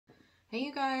Hey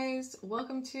you guys,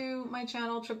 welcome to my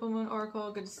channel, Triple Moon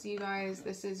Oracle. Good to see you guys.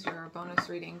 This is your bonus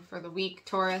reading for the week,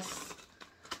 Taurus.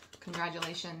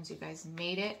 Congratulations, you guys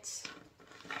made it.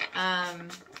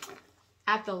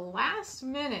 At the last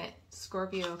minute,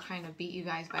 Scorpio kind of beat you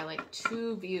guys by like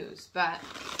 2 views, but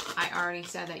I already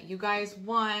said that you guys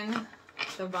won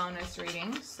the bonus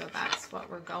reading, so that's what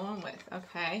we're going with,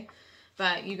 okay?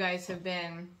 But you guys have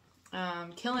been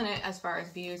killing it as far as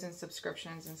views and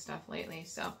subscriptions and stuff lately,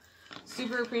 so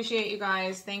super appreciate you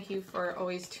guys. Thank you for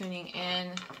always tuning in,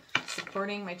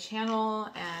 supporting my channel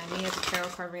and me as a tarot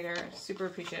card reader. Super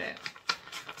appreciate it.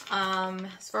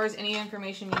 As far as any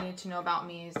information you need to know about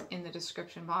me is in the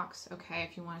description box. Okay,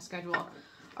 if you want to schedule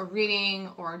a reading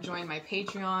or join my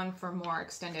Patreon for more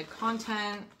extended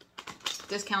content,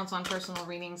 discounts on personal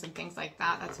readings and things like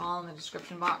that, that's all in the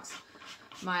description box.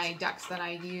 My decks that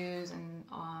I use and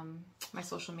my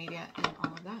social media and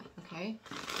all of that, okay?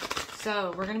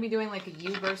 So we're going to be doing like a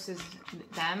you versus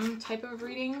them type of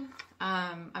reading.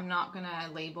 I'm not going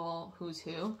to label who's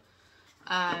who.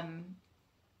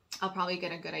 I'll probably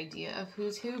get a good idea of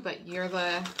who's who, but you're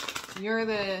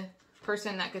the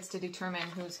person that gets to determine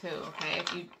who's who, okay?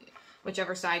 If you,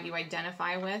 whichever side you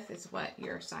identify with is what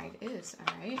your side is,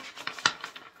 all right?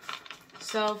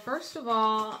 So first of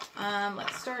all,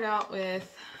 let's start out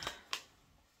with,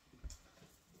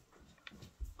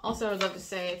 also I'd love to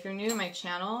say, if you're new to my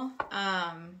channel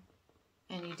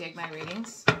and you dig my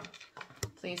readings,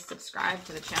 please subscribe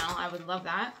to the channel. I would love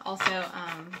that. Also,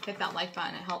 hit that like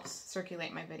button. It helps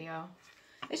circulate my video.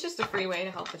 It's just a free way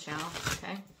to help the channel,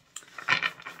 okay?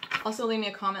 Also, leave me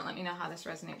a comment. Let me know how this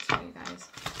resonates with you guys.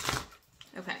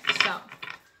 Okay, so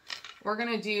we're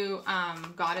going to do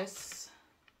goddess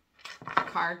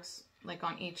cards like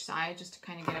on each side just to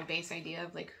kind of get a base idea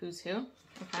of like who's who,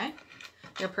 okay?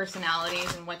 Your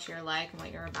personalities and what you're like and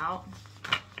what you're about.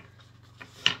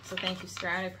 So thank you,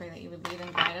 Spirit. I pray that you would lead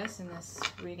and guide us in this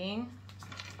reading.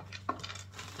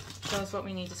 Show us what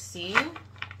we need to see.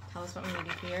 Tell us what we need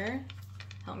to hear.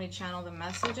 Help me channel the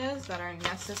messages that are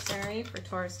necessary for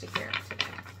Taurus to hear today.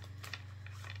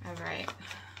 All right.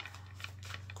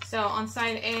 So on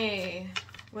side A,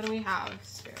 what do we have,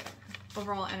 Spirit?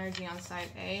 Overall energy on side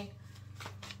A.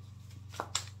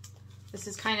 This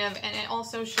is kind of, and it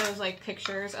also shows like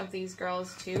pictures of these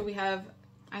girls too. We have,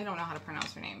 I don't know how to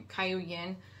pronounce her name, Kayu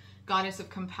Yin, goddess of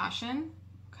compassion.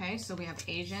 Okay, so we have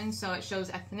Asian. So it shows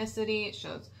ethnicity, it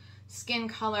shows skin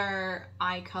color,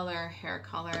 eye color, hair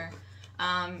color.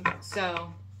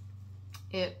 So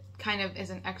it kind of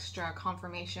is an extra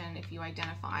confirmation if you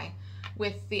identify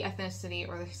with the ethnicity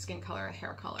or the skin color,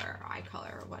 hair color, or eye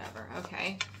color, or whatever.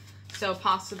 Okay, so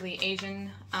possibly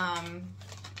Asian.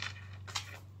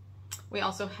 We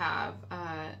also have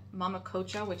Mama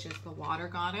Kocha, which is the water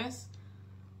goddess.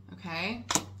 Okay,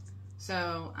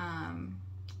 so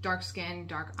dark skin,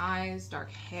 dark eyes,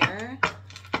 dark hair.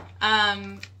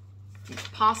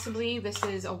 Possibly this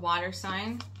is a water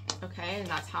sign. Okay, and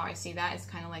that's how I see that. It's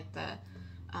kind of like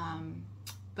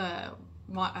the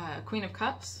Queen of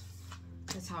Cups.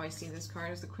 That's how I see this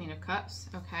card, as the Queen of Cups.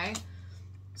 Okay,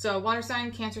 so water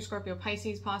sign, Cancer, Scorpio,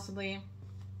 Pisces, possibly.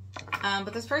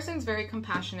 But this person's very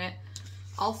compassionate.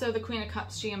 Also, the Queen of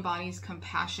Cups, she embodies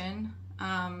compassion,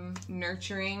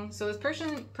 nurturing. So this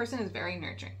person is very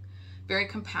nurturing, very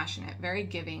compassionate, very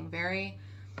giving, very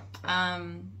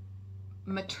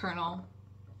maternal.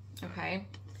 Okay.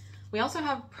 We also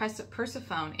have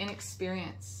Persephone,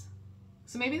 inexperience.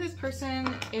 So maybe this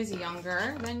person is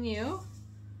younger than you,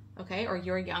 okay, or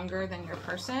you're younger than your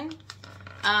person.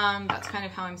 That's kind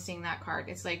of how I'm seeing that card.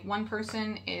 It's like one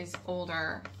person is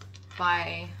older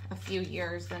by a few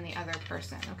years than the other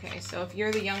person. Okay, so if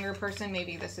you're the younger person,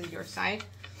 maybe this is your side.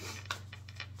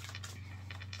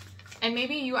 And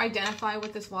maybe you identify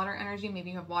with this water energy.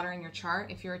 Maybe you have water in your chart.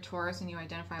 If you're a Taurus and you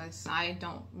identify with this side,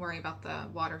 don't worry about the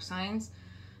water signs.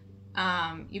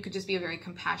 You could just be a very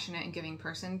compassionate and giving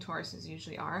person. Tauruses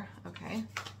usually are. Okay.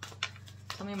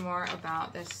 Tell me more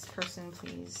about this person,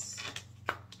 please.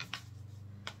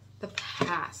 The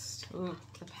past. Ooh,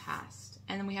 the past.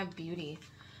 And then we have beauty.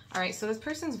 All right, so this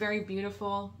person's very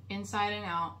beautiful inside and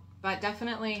out, but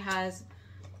definitely has,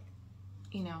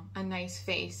 you know, a nice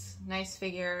face, nice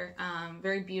figure,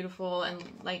 very beautiful and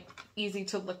like easy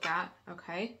to look at,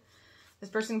 okay? This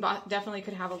person definitely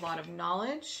could have a lot of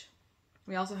knowledge.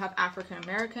 We also have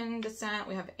African-American descent.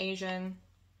 We have Asian.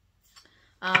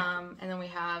 And then we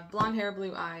have blonde hair,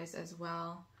 blue eyes as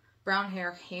well. Brown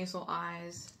hair, hazel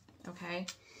eyes, okay?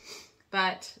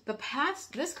 But the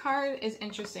past, this card is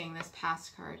interesting, this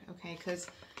past card, okay? Because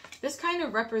this kind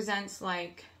of represents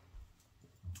like,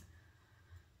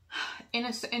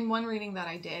 in one reading that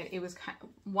I did, it was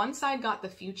one side got the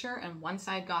future and one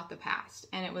side got the past.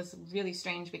 And it was really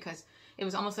strange because it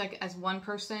was almost like as one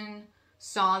person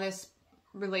saw this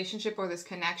relationship or this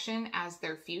connection as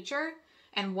their future,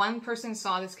 and one person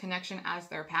saw this connection as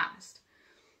their past.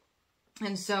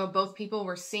 And so both people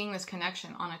were seeing this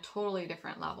connection on a totally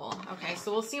different level. Okay,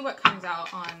 so we'll see what comes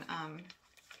out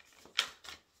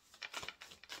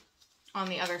on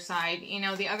the other side. You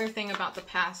know, the other thing about the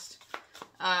past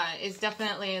is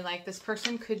definitely like this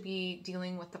person could be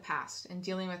dealing with the past and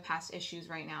dealing with past issues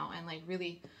right now, and like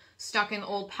really stuck in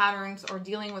old patterns, or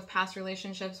dealing with past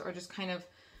relationships, or just kind of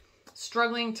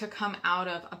struggling to come out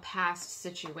of a past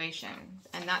situation.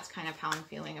 And that's kind of how I'm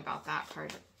feeling about that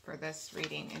part for this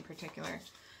reading in particular.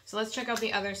 So let's check out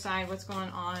the other side. What's going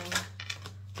on?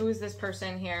 Who is this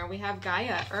person here? We have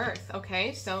Gaia, Earth.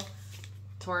 Okay, so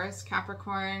Taurus,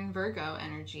 Capricorn, Virgo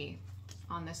energy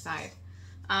on this side.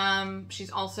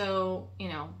 She's also, you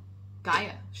know,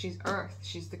 Gaia. She's Earth.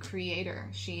 She's the creator.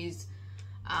 She's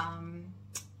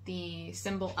the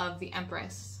symbol of the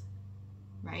Empress,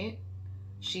 right?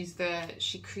 She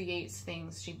creates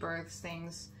things. She births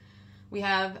things. We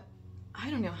have, I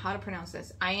don't know how to pronounce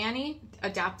this, Ayani,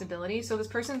 adaptability. So this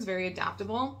person's very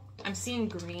adaptable. I'm seeing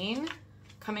green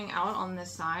coming out on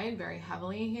this side very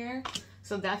heavily here.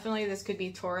 So definitely this could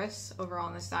be Taurus over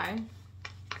on this side.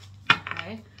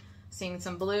 Okay. Seeing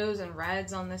some blues and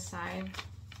reds on this side.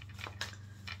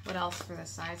 What else for this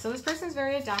side? So this person's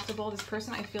very adaptable. This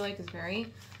person I feel like is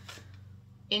very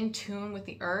in tune with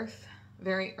the earth.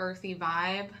 Very earthy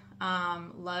vibe.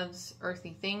 Loves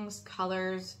earthy things,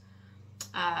 colors,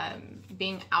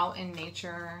 being out in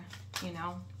nature, you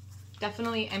know.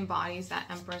 Definitely embodies that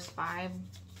Empress vibe.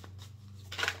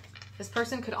 This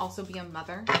person could also be a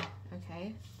mother,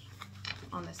 okay,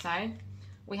 on this side.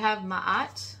 We have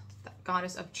Ma'at, the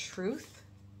goddess of truth.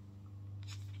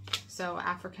 So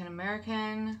African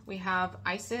American. We have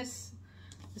Isis.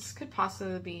 This could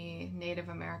possibly be Native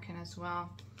American as well.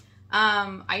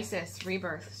 Isis,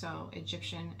 rebirth, so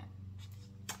Egyptian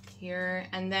here.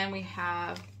 And then we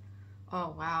have,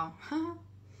 oh wow,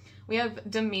 we have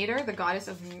Demeter, the goddess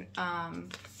of,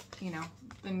 you know,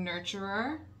 the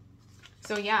nurturer.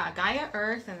 So yeah, Gaia,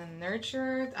 Earth, and the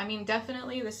nurturer. I mean,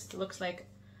 definitely this looks like,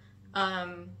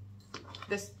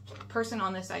 this person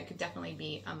on this side could definitely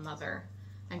be a mother.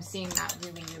 I'm seeing that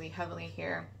really, really heavily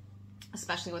here,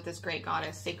 especially with this great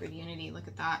goddess, sacred unity. Look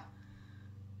at that.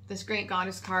 This great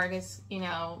goddess card is, you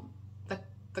know,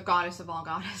 the goddess of all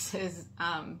goddesses.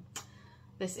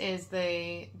 This is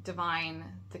the divine,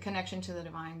 the connection to the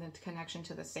divine, the connection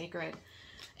to the sacred.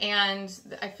 And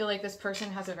I feel like this person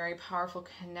has a very powerful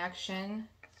connection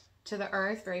to the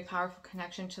earth, very powerful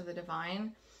connection to the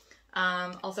divine.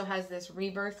 Also has this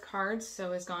rebirth card,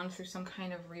 so has gone through some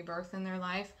kind of rebirth in their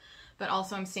life. But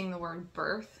also I'm seeing the word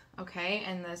birth, okay?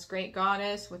 And this great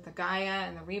goddess with the Gaia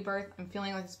and the rebirth. I'm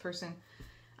feeling like this person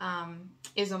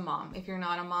is a mom. If you're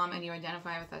not a mom and you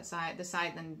identify with that side,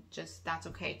 then just, that's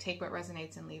okay. Take what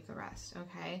resonates and leave the rest,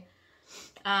 okay?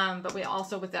 But we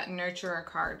also, with that nurturer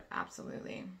card,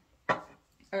 absolutely. All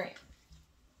right.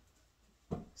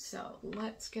 So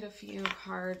let's get a few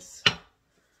cards.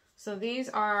 So these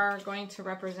are going to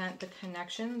represent the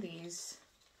connection, these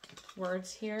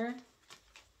words here.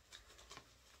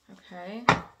 Okay.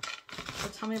 So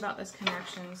tell me about this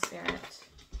connection, Spirit.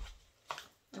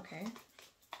 Okay.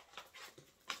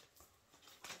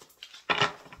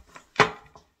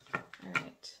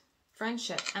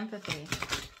 Friendship, empathy.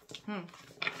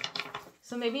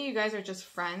 So maybe you guys are just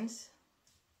friends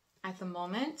at the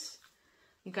moment.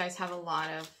 You guys have a lot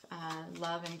of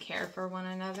love and care for one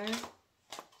another.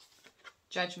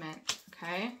 Judgment,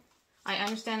 okay? I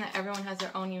understand that everyone has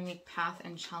their own unique path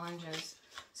and challenges.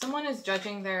 Someone is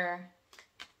judging their,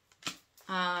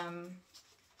 the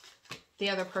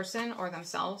other person or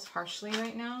themselves harshly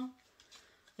right now.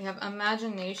 We have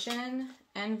imagination,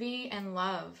 envy, and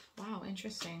love. Wow,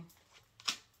 interesting.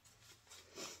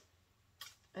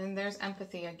 And there's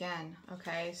empathy again.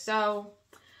 Okay, so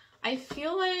I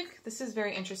feel like this is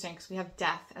very interesting because we have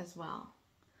death as well.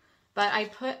 But I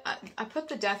put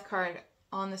the death card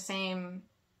on the same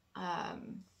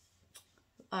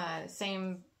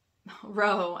same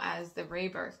row as the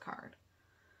rebirth card.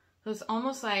 So it's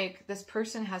almost like this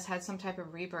person has had some type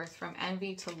of rebirth from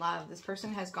envy to love. This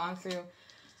person has gone through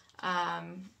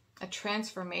a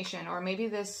transformation, or maybe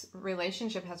this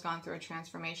relationship has gone through a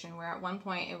transformation where at one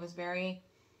point it was very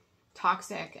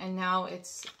toxic and now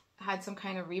it's had some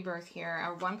kind of rebirth here,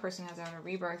 or one person has had a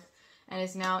rebirth and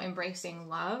is now embracing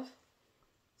love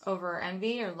over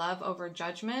envy or love over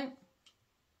judgment.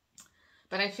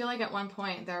 But I feel like at one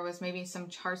point there was maybe some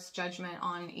harsh judgment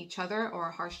on each other or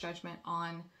a harsh judgment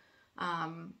on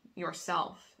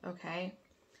yourself, okay?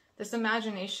 This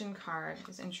imagination card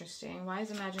is interesting. Why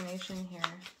is imagination here?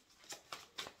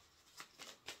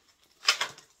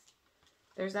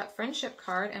 There's that friendship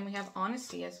card, and we have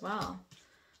honesty as well.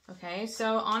 Okay,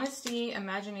 so honesty,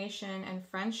 imagination, and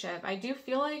friendship. I do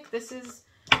feel like this is,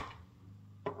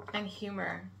 and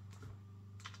humor.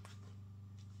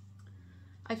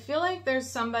 I feel like there's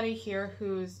somebody here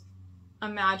who's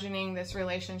imagining this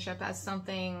relationship as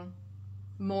something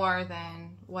more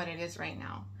than what it is right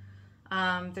now.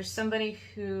 There's somebody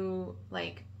who,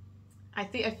 like, I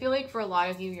feel like for a lot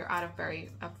of you, you're at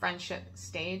a friendship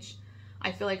stage.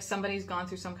 I feel like somebody's gone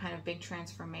through some kind of big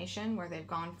transformation where they've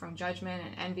gone from judgment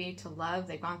and envy to love.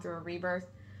 They've gone through a rebirth.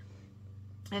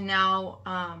 And now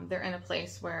they're in a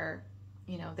place where,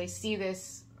 you know, they see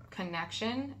this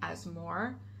connection as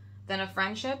more than a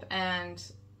friendship, and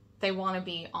they want to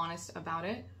be honest about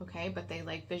it, okay? But they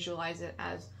like visualize it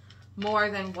as more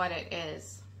than what it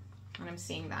is. And I'm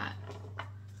seeing that.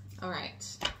 All right.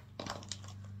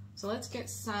 So let's get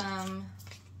some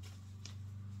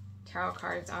tarot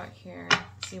cards out here,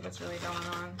 see what's really going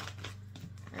on.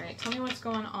 All right, tell me what's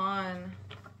going on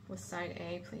with side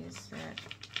A, please, Spirit.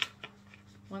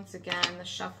 Once again, the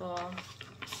shuffle.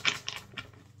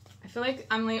 I feel like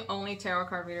I'm the only tarot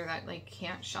card reader that like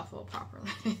can't shuffle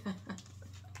properly.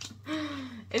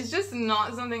 It's just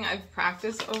not something I've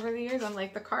practiced over the years. I'm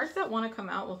like, the cards that want to come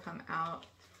out will come out.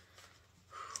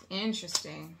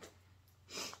 Interesting.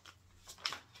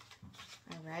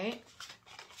 All right.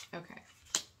 Okay.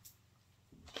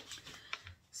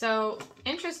 So,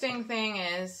 interesting thing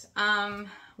is,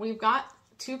 we've got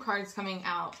two cards coming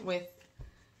out with,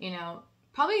 you know,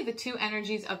 probably the two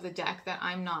energies of the deck that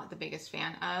I'm not the biggest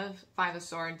fan of. 5 of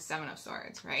Swords, 7 of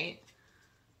Swords, right?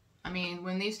 I mean,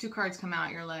 when these two cards come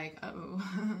out, you're like, uh-oh,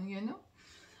 you know?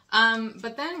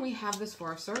 But then we have this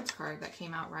 4 of Swords card that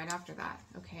came out right after that,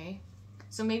 okay?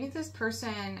 So maybe this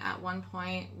person at one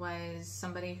point was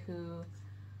somebody who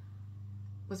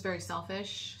was very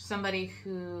selfish, somebody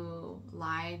who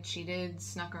lied, cheated,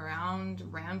 snuck around,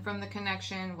 ran from the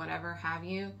connection, whatever have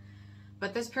you.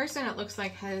 But this person, it looks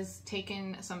like, has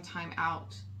taken some time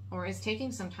out, or is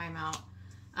taking some time out,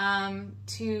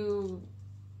 to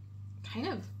kind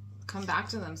of come back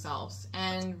to themselves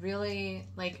and really,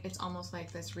 like, it's almost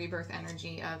like this rebirth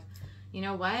energy of, you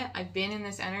know what, I've been in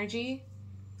this energy.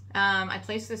 I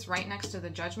placed this right next to the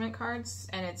judgment cards,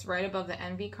 and it's right above the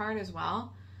envy card as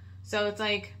well. So it's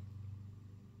like,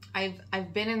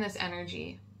 I've been in this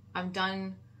energy. I'm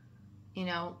done, you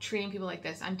know, treating people like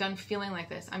this. I'm done feeling like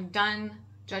this. I'm done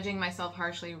judging myself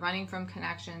harshly, running from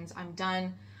connections. I'm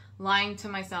done lying to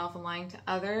myself and lying to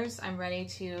others. I'm ready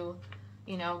to,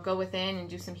 you know, go within and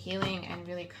do some healing and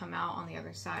really come out on the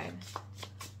other side.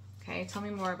 Okay, tell me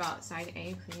more about side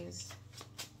A, please.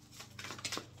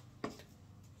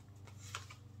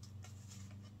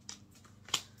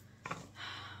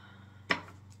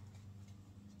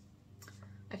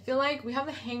 I feel like we have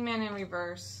the Hangman in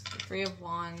reverse, the 3 of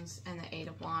Wands, and the 8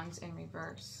 of Wands in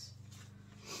reverse.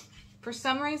 For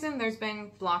some reason, there's been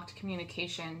blocked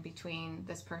communication between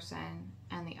this person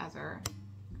and the other.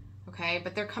 Okay,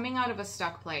 but they're coming out of a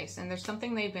stuck place, and there's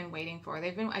something they've been waiting for.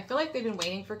 I feel like they've been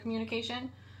waiting for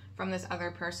communication from this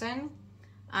other person.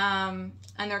 And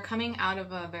they're coming out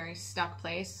of a very stuck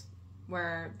place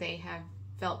where they have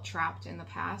felt trapped in the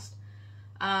past.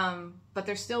 But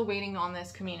they're still waiting on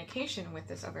this communication with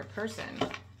this other person.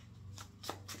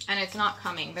 And it's not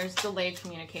coming. There's delayed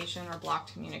communication or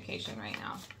blocked communication right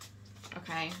now.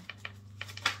 Okay.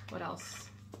 What else?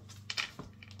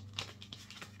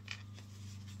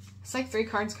 It's like 3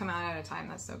 cards come out at a time.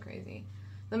 That's so crazy.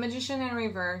 The Magician in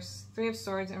reverse. 3 of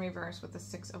Swords in reverse with the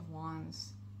 6 of Wands.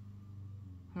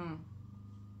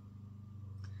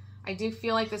 I do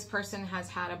feel like this person has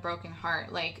had a broken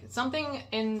heart. Like, something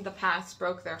in the past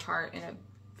broke their heart in a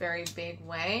very big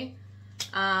way.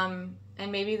 And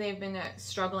maybe they've been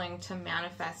struggling to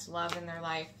manifest love in their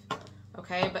life.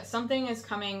 Okay, but something is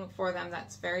coming for them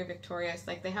that's very victorious.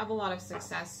 Like, they have a lot of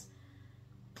success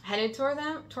headed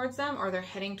towards them, or they're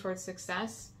heading towards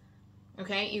success.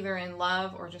 Okay, either in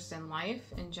love or just in life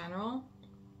in general.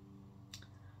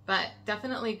 But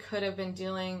definitely could have been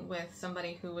dealing with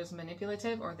somebody who was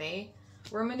manipulative, or they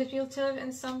were manipulative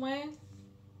in some way.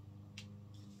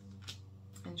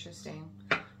 Interesting.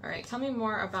 All right, tell me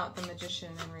more about the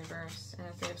Magician in reverse and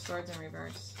the 3 of Swords in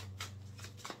reverse.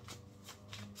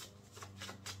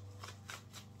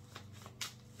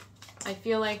 I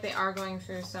feel like they are going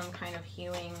through some kind of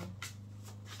healing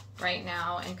right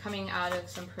now and coming out of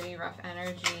some pretty rough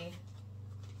energy.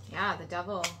 Yeah, the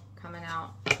Devil coming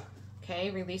out. okay?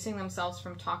 Releasing themselves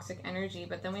from toxic energy.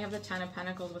 But then we have the 10 of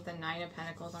Pentacles with the 9 of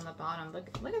Pentacles on the bottom. Look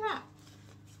at that.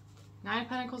 9 of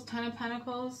Pentacles, 10 of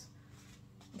Pentacles.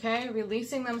 Okay,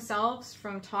 releasing themselves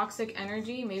from toxic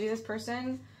energy. Maybe this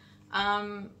person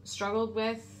struggled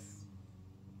with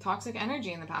toxic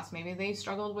energy in the past. Maybe they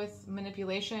struggled with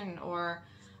manipulation or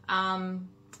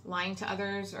lying to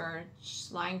others or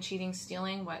lying, cheating,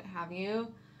 stealing, what have you.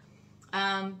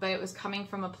 But it was coming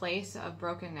from a place of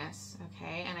brokenness,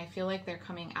 okay? And I feel like they're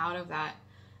coming out of that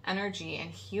energy and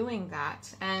healing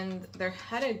that. And they're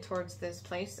headed towards this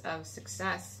place of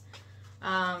success,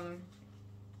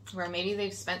 where maybe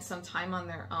they've spent some time on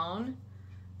their own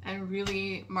and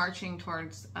really marching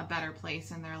towards a better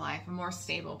place in their life, a more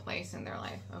stable place in their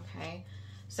life, okay?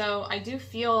 So I do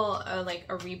feel like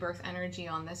a rebirth energy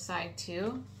on this side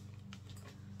too.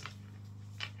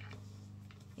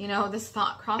 You know, this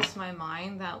thought crossed my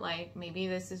mind that like maybe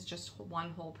this is just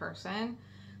one whole person.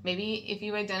 Maybe if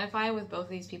you identify with both of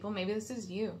these people, maybe this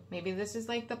is you. Maybe this is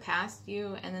like the past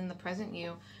you and then the present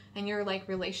you and your like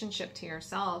relationship to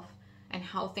yourself and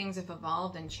how things have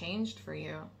evolved and changed for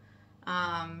you.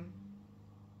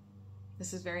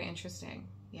 This is very interesting.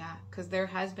 Yeah, because there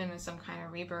has been some kind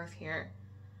of rebirth here.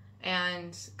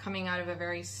 And coming out of a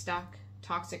very stuck,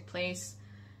 toxic place,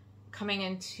 coming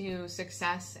into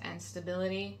success and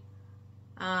stability,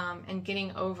 and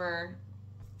getting over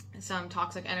some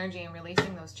toxic energy and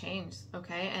releasing those chains,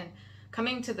 okay? And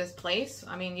coming to this place,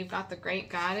 I mean, you've got the Great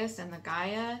Goddess and the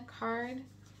Gaia card,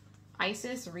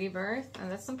 Isis, rebirth,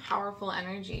 and that's some powerful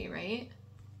energy, right?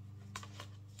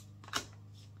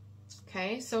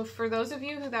 Okay, so for those of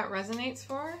you who that resonates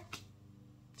for,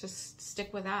 just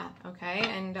stick with that, okay?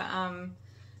 And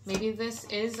maybe this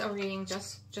is a reading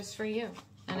just for you,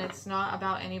 and it's not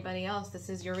about anybody else. This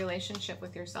is your relationship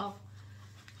with yourself.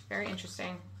 Very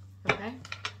interesting, okay?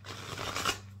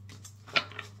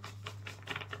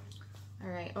 All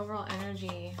right, overall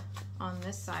energy on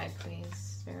this side, please,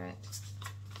 Spirit.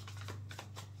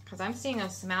 Because I'm seeing a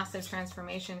massive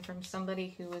transformation from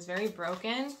somebody who was very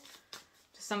broken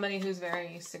to somebody who's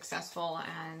very successful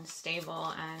and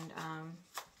stable and,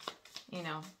 you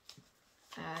know,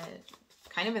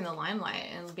 kind of in the limelight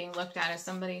and being looked at as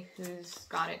somebody who's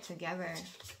got it together.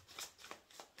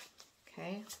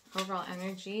 Okay, overall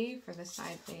energy for this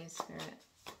side, please, Spirit.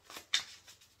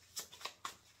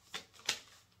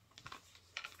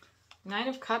 Knight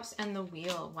of Cups and the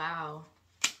Wheel. Wow.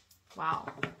 Wow.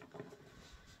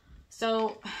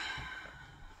 So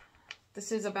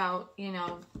this is about, you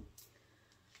know,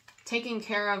 taking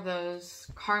care of those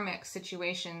karmic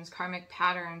situations, karmic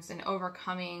patterns, and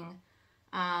overcoming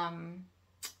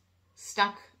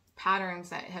stuck patterns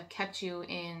that have kept you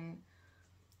in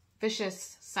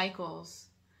vicious cycles.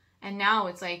 And now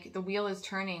it's like the wheel is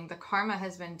turning, the karma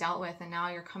has been dealt with, and now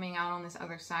you're coming out on this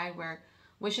other side where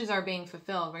wishes are being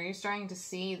fulfilled, where you're starting to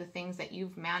see the things that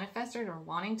you've manifested or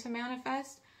wanting to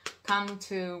manifest come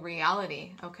to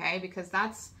reality, okay? Because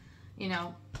that's, you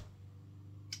know,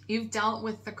 you've dealt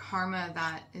with the karma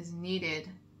that is needed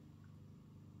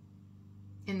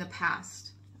in the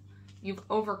past. You've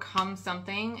overcome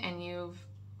something and you've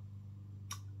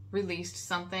released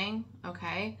something,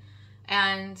 okay?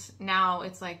 And now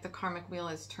it's like the karmic wheel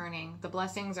is turning. The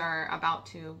blessings are about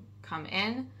to come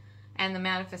in, and the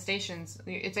manifestations,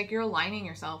 it's like you're aligning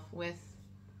yourself with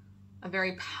a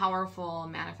very powerful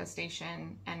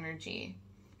manifestation energy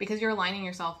because you're aligning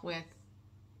yourself with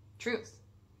truth.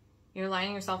 You're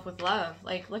aligning yourself with love.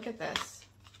 Like, look at this.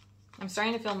 I'm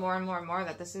starting to feel more and more and more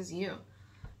that this is you.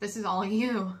 This is all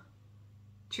you.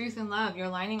 Truth and love. You're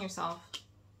aligning yourself.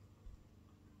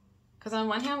 Because on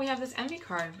one hand, we have this envy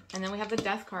card, and then we have the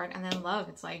death card, and then love.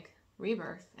 It's like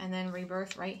rebirth, and then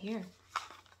rebirth right here.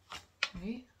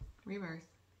 Right? Rebirth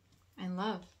and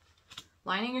love.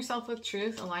 Aligning yourself with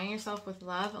truth, aligning yourself with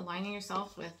love, aligning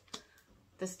yourself with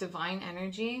this divine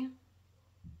energy.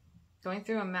 Going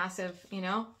through a massive, you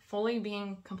know, fully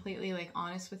being completely like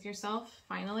honest with yourself,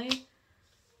 finally.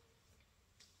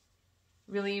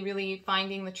 Really, really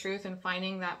finding the truth and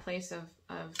finding that place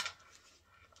of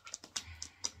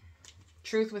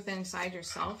truth within inside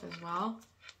yourself as well.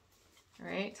 All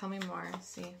right, tell me more. Let's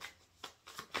see.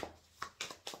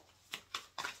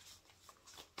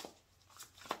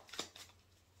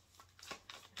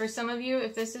 For some of you,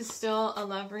 if this is still a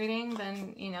love reading,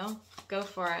 then, you know, go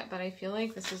for it. But I feel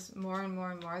like this is more and more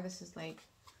and more. This is like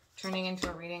turning into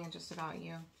a reading just about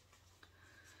you.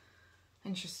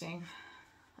 Interesting.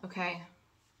 Okay.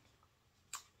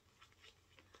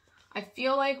 I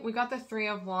feel like we got the Three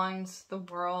of Wands, the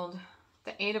World,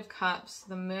 the Eight of Cups,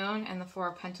 the Moon, and the Four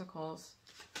of Pentacles.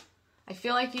 I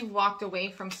feel like you've walked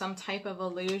away from some type of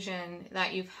illusion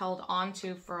that you've held on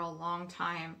to for a long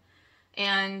time.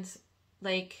 And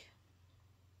like,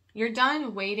 you're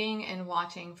done waiting and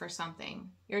watching for something.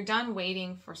 You're done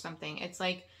waiting for something. It's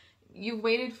like you've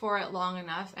waited for it long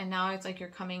enough, and now it's like you're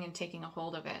coming and taking a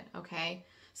hold of it, okay?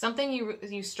 Something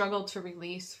you struggled to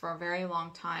release for a very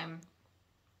long time,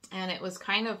 and it was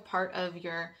kind of part of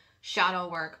your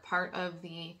shadow work, part of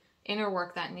the inner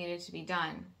work that needed to be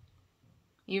done.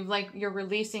 You're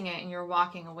releasing it and you're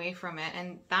walking away from it,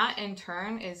 and that in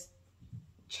turn is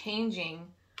changing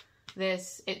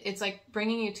this. It's like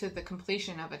bringing you to the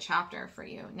completion of a chapter for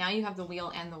you. Now you have the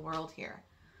wheel and the world here.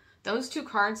 Those two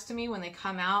cards to me, when they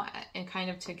come out and kind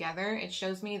of together, it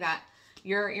shows me that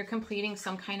you're completing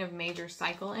some kind of major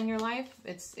cycle in your life.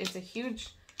 It's a huge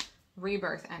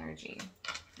rebirth energy.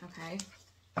 Okay.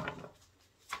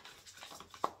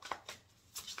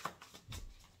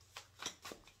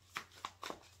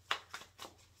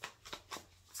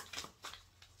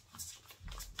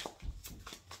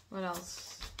 What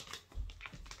else?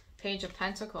 Page of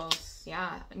Pentacles.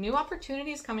 Yeah. New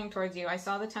opportunities coming towards you. I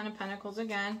saw the Ten of Pentacles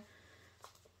again.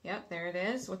 Yep, there it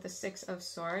is with the Six of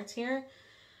Swords here.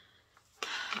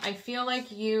 I feel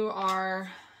like you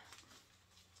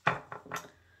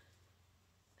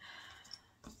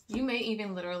may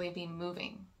even literally be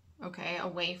moving, okay,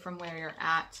 away from where you're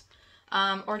at.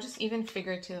 Or just even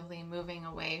figuratively moving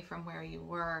away from where you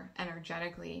were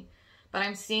energetically. But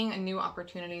I'm seeing new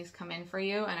opportunities come in for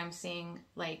you, and I'm seeing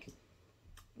like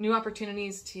new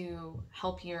opportunities to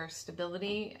help your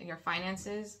stability, your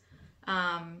finances.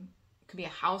 Could be a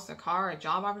house, a car, a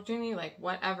job opportunity, like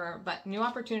whatever. But new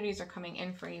opportunities are coming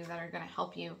in for you that are going to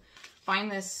help you find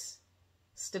this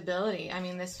stability. I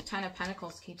mean, this Ten of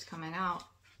Pentacles keeps coming out.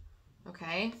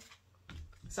 Okay?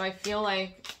 So I feel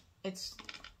like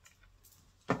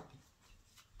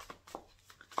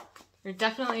you're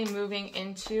definitely moving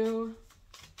into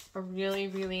a really,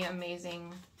 really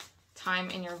amazing time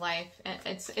in your life. And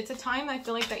it's a time I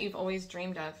feel like that you've always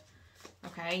dreamed of.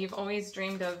 Okay, you've always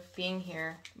dreamed of being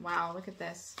here. Wow, look at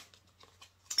this.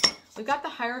 We've got the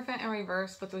Hierophant in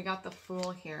reverse, but we got the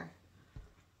Fool here.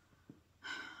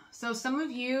 So some of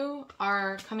you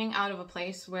are coming out of a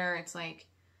place where it's like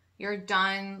you're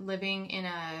done living in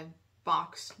a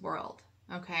box world.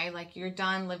 Okay, like you're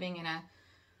done living in a,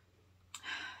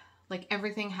 like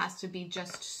everything has to be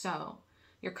just so.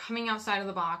 You're coming outside of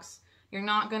the box. You're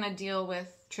not going to deal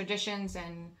with traditions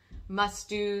and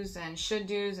must-dos and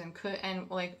should-dos and could, and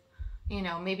like, you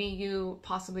know, maybe you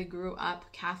possibly grew up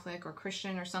Catholic or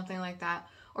Christian or something like that.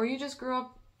 Or you just grew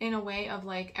up in a way of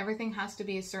like everything has to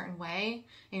be a certain way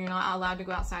and you're not allowed to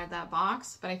go outside that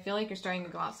box. But I feel like you're starting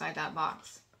to go outside that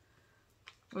box.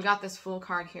 We got this Fool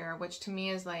card here, which to me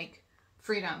is like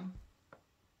freedom.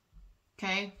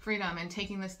 Okay, freedom and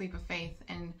taking this leap of faith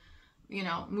and, you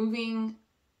know, moving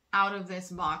out of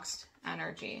this boxed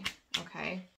energy.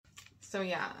 Okay, so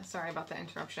yeah, sorry about the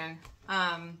interruption.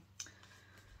 I'm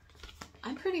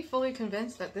pretty fully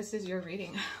convinced that this is your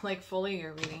reading, like fully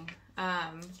your reading.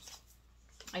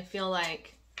 I feel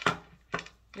like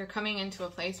you're coming into a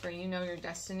place where you know your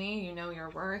destiny, you know your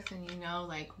worth, and you know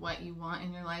like what you want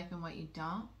in your life and what you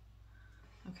don't.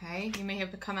 Okay, you may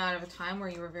have come out of a time where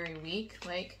you were very weak,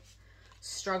 like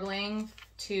struggling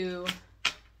to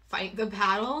fight the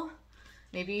battle.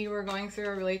 Maybe you were going through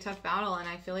a really tough battle, and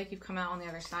I feel like you've come out on the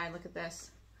other side. Look at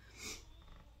this.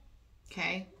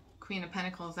 Okay, Queen of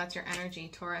Pentacles, that's your energy.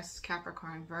 Taurus,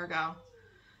 Capricorn, Virgo.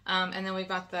 And then we've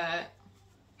got the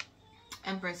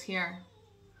Empress here.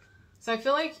 So I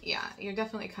feel like, yeah, you're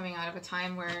definitely coming out of a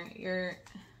time where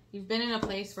you've been in a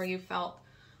place where you felt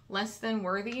less than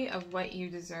worthy of what you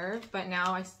deserve, but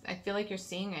now I feel like you're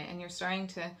seeing it and you're starting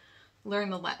to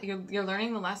learn you're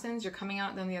learning the lessons. You're coming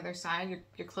out on the other side.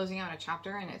 You're closing out a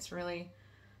chapter, and it's really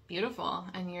beautiful.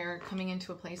 And you're coming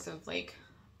into a place of like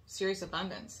serious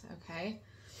abundance. Okay.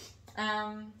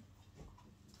 I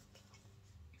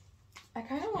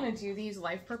kind of want to do these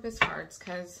life purpose cards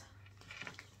because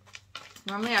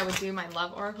normally I would do my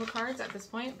love oracle cards at this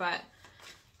point, but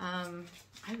I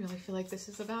really feel like this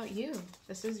is about you.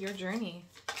 This is your journey.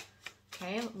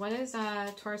 Okay. What is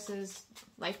Taurus's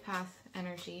life path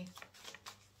energy?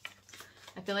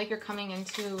 I feel like you're coming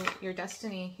into your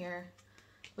destiny here.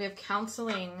 We have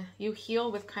counseling. You heal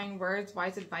with kind words,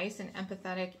 wise advice, and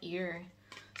empathetic ear.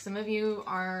 Some of you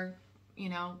are, you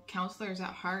know, counselors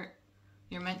at heart.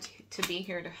 You're meant to be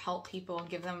here to help people,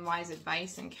 give them wise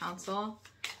advice and counsel.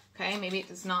 Okay, maybe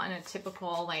it's not in a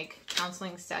typical like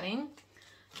counseling setting,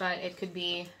 but it could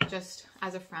be just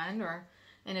as a friend or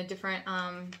in a different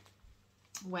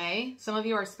way. Some of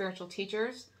you are spiritual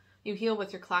teachers. You heal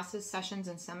with your classes, sessions,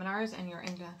 and seminars, and you're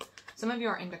into Some of you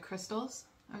are into crystals,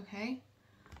 okay?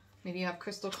 Maybe you have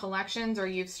crystal collections, or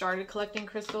you've started collecting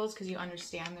crystals because you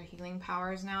understand their healing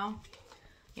powers now.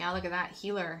 Yeah, look at that.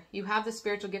 Healer. You have the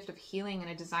spiritual gift of healing and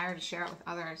a desire to share it with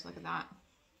others. Look at that.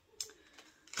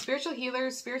 Spiritual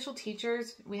healers, spiritual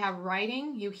teachers. We have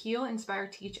writing. You heal, inspire,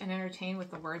 teach, and entertain with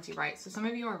the words you write. So some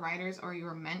of you are writers, or you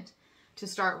are meant to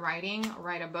start writing,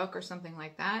 write a book or something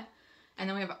like that. And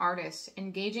then we have artists.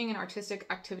 Engaging in artistic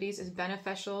activities is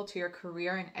beneficial to your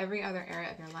career and every other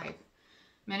area of your life.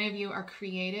 Many of you are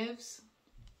creatives,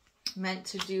 meant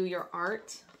to do your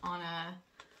art on a,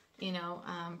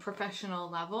 professional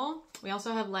level. We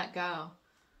also have let go.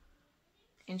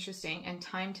 Interesting. And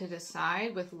time to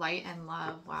decide with light and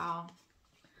love. Wow.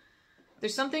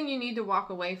 There's something you need to walk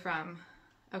away from,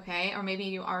 okay? Or maybe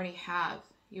you already have.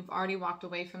 You've already walked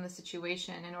away from the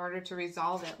situation in order to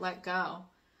resolve it. Let go.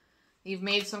 You've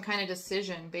made some kind of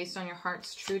decision based on your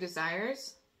heart's true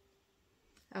desires,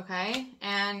 okay?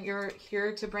 And you're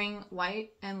here to bring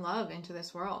light and love into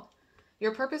this world.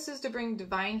 Your purpose is to bring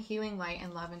divine healing, light,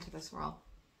 and love into this world.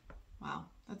 Wow,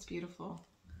 that's beautiful.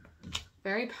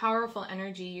 Very powerful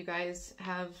energy. You guys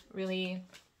have really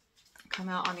come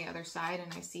out on the other side,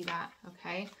 and I see that,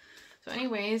 okay? So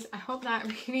anyways, I hope that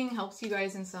reading helps you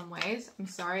guys in some ways. I'm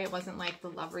sorry it wasn't like the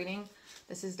love reading.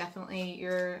 This is definitely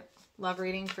your love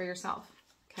reading for yourself,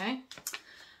 okay?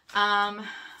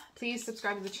 Please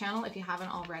subscribe to the channel if you haven't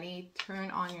already.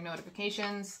 Turn on your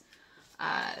notifications.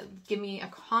 Give me a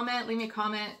comment, leave me a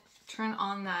comment, turn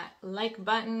on that like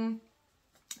button,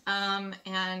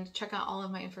 and check out all of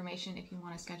my information if you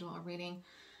want to schedule a reading.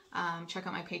 Check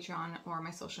out my Patreon or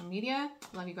my social media.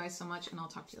 Love you guys so much, and I'll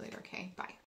talk to you later, okay? Bye.